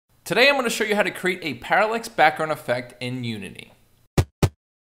Today I'm going to show you how to create a parallax background effect in Unity.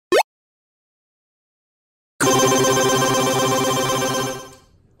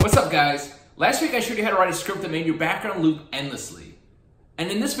 What's up guys? Last week I showed you how to write a script that made your background loop endlessly.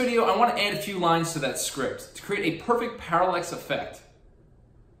 And in this video I want to add a few lines to that script to create a perfect parallax effect.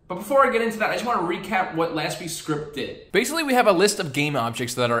 But before I get into that, I just want to recap what last week's script did. Basically we have a list of game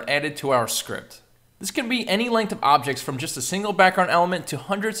objects that are added to our script. This can be any length of objects from just a single background element to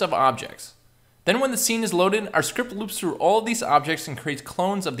hundreds of objects. Then when the scene is loaded, our script loops through all of these objects and creates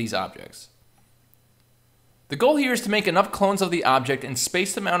clones of these objects. The goal here is to make enough clones of the object and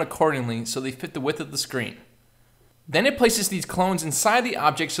space them out accordingly so they fit the width of the screen. Then it places these clones inside the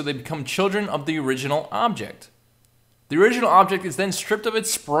object so they become children of the original object. The original object is then stripped of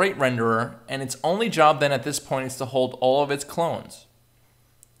its sprite renderer, and its only job then at this point is to hold all of its clones.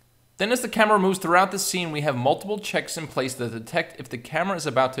 Then as the camera moves throughout the scene, we have multiple checks in place that detect if the camera is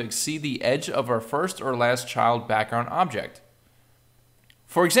about to exceed the edge of our first or last child background object.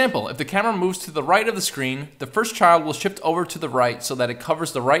 For example, if the camera moves to the right of the screen, the first child will shift over to the right so that it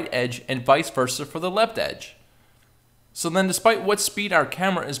covers the right edge and vice versa for the left edge. So then despite what speed our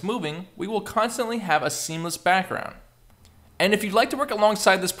camera is moving, we will constantly have a seamless background. And if you'd like to work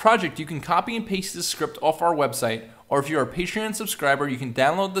alongside this project, you can copy and paste this script off our website, or if you're a Patreon subscriber, you can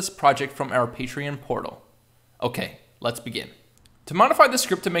download this project from our Patreon portal. Okay, let's begin. To modify the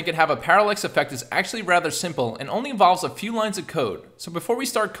script to make it have a parallax effect is actually rather simple and only involves a few lines of code. So before we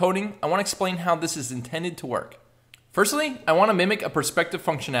start coding, I want to explain how this is intended to work. Firstly, I want to mimic a perspective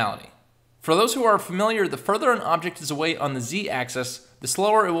functionality. For those who are familiar, the further an object is away on the z-axis, the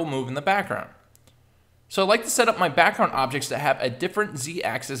slower it will move in the background. So I like to set up my background objects to have a different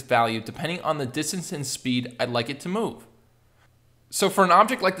z-axis value depending on the distance and speed I'd like it to move. So for an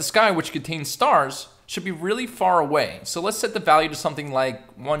object like the sky, which contains stars, should be really far away. So let's set the value to something like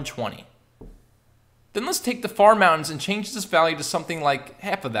 120. Then let's take the far mountains and change this value to something like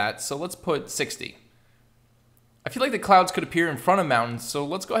half of that, so let's put 60. I feel like the clouds could appear in front of mountains, so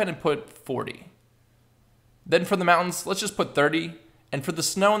let's go ahead and put 40. Then for the mountains, let's just put 30. And for the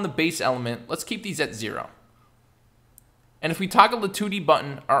snow and the base element, let's keep these at 0. And if we toggle the 2D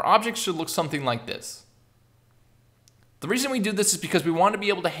button, our object should look something like this. The reason we do this is because we want to be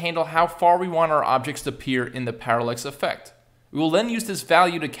able to handle how far we want our objects to appear in the parallax effect. We will then use this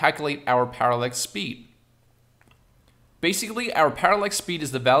value to calculate our parallax speed. Basically, our parallax speed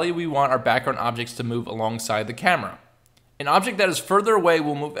is the value we want our background objects to move alongside the camera. An object that is further away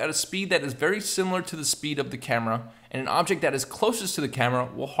will move at a speed that is very similar to the speed of the camera, and an object that is closest to the camera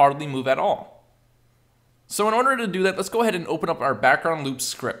will hardly move at all. So in order to do that, let's go ahead and open up our background loop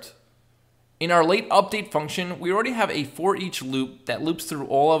script. In our late update function, we already have a for each loop that loops through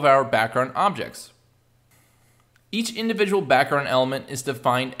all of our background objects. Each individual background element is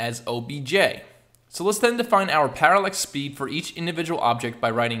defined as obj. So let's then define our parallax speed for each individual object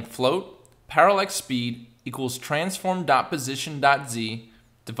by writing float parallax speed equals transform.position.z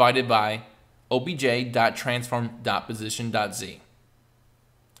divided by obj.transform.position.z.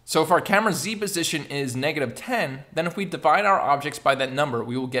 So if our camera's z position is -10, then if we divide our objects by that number,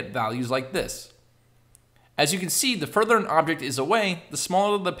 we will get values like this. As you can see, the further an object is away, the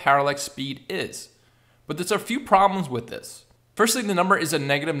smaller the parallax speed is. But there's a few problems with this. Firstly, the number is a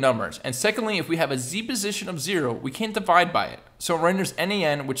negative number, and secondly, if we have a z position of 0, we can't divide by it, so it renders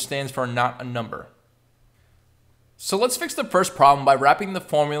NaN, which stands for not a number. So let's fix the first problem by wrapping the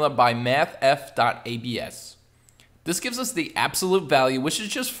formula by mathf.abs. This gives us the absolute value, which is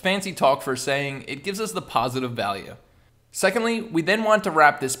just fancy talk for saying it gives us the positive value. Secondly, we then want to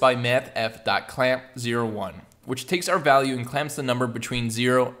wrap this by mathf.clamp01, which takes our value and clamps the number between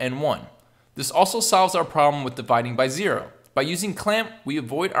 0 and 1. This also solves our problem with dividing by 0. By using clamp, we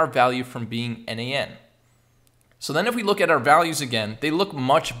avoid our value from being NaN. So then if we look at our values again, they look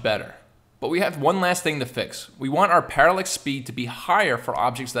much better. But we have one last thing to fix. We want our parallax speed to be higher for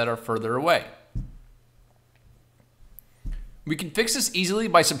objects that are further away. We can fix this easily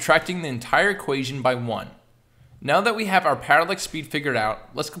by subtracting the entire equation by 1. Now that we have our parallax speed figured out,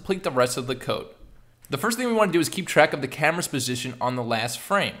 let's complete the rest of the code. The first thing we want to do is keep track of the camera's position on the last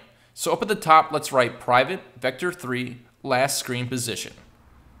frame. So up at the top, let's write private vector3 last screen position.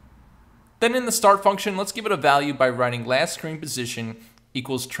 Then in the start function, let's give it a value by writing last screen position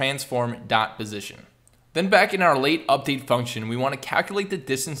equals transform.position. Then back in our late update function, we want to calculate the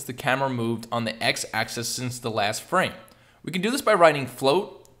distance the camera moved on the x-axis since the last frame. We can do this by writing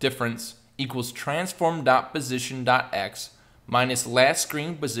float difference equals transform.position.x minus last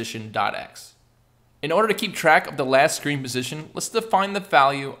screen position.x. In order to keep track of the last screen position, let's define the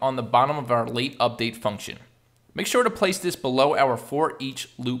value on the bottom of our late update function. Make sure to place this below our for each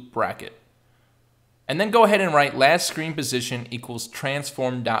loop bracket. And then go ahead and write last screen position equals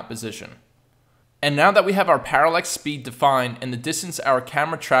transform.position. And now that we have our parallax speed defined and the distance our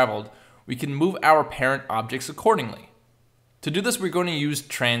camera traveled, we can move our parent objects accordingly. To do this, we're going to use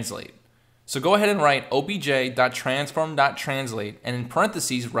translate. So go ahead and write obj.transform.translate and in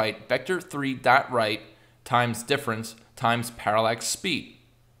parentheses write vector3.right times difference times parallax speed.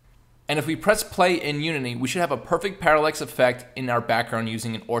 And if we press play in Unity, we should have a perfect parallax effect in our background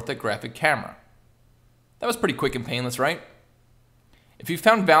using an orthographic camera. That was pretty quick and painless, right? If you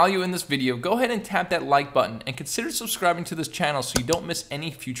found value in this video, go ahead and tap that like button and consider subscribing to this channel so you don't miss any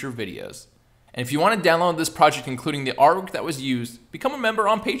future videos. And if you want to download this project including the artwork that was used, become a member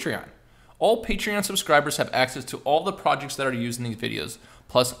on Patreon. All Patreon subscribers have access to all the projects that are used in these videos,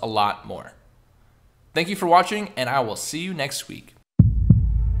 plus a lot more. Thank you for watching, and I will see you next week.